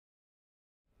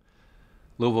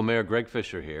Louisville Mayor Greg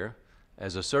Fischer here.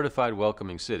 As a certified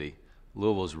welcoming city,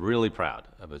 Louisville is really proud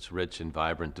of its rich and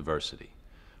vibrant diversity.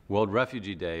 World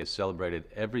Refugee Day is celebrated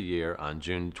every year on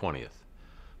June 20th.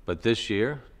 But this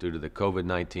year, due to the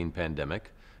COVID-19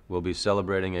 pandemic, we'll be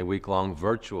celebrating a week-long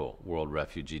virtual World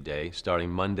Refugee Day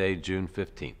starting Monday, June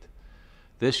 15th.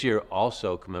 This year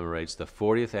also commemorates the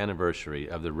 40th anniversary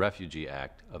of the Refugee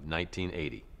Act of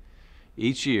 1980.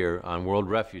 Each year on World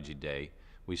Refugee Day,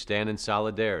 we stand in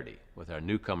solidarity with our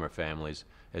newcomer families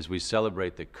as we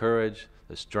celebrate the courage,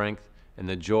 the strength, and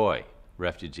the joy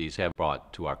refugees have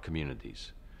brought to our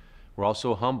communities. We're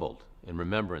also humbled in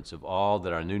remembrance of all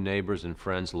that our new neighbors and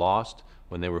friends lost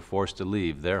when they were forced to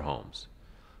leave their homes.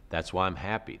 That's why I'm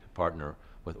happy to partner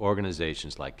with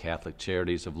organizations like Catholic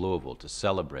Charities of Louisville to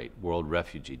celebrate World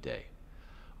Refugee Day.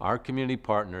 Our community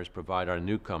partners provide our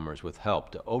newcomers with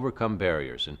help to overcome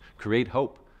barriers and create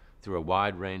hope through a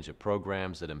wide range of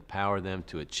programs that empower them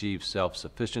to achieve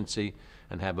self-sufficiency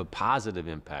and have a positive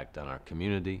impact on our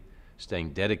community,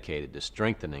 staying dedicated to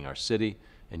strengthening our city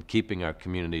and keeping our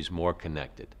communities more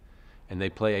connected. And they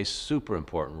play a super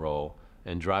important role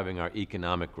in driving our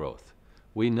economic growth.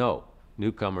 We know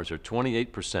newcomers are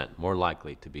 28% more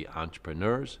likely to be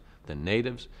entrepreneurs than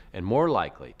natives and more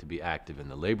likely to be active in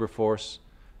the labor force,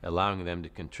 allowing them to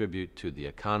contribute to the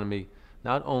economy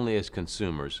not only as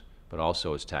consumers but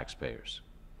also as taxpayers.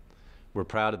 We're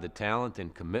proud of the talent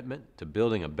and commitment to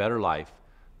building a better life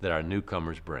that our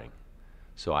newcomers bring.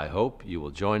 So I hope you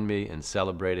will join me in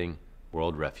celebrating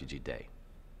World Refugee Day.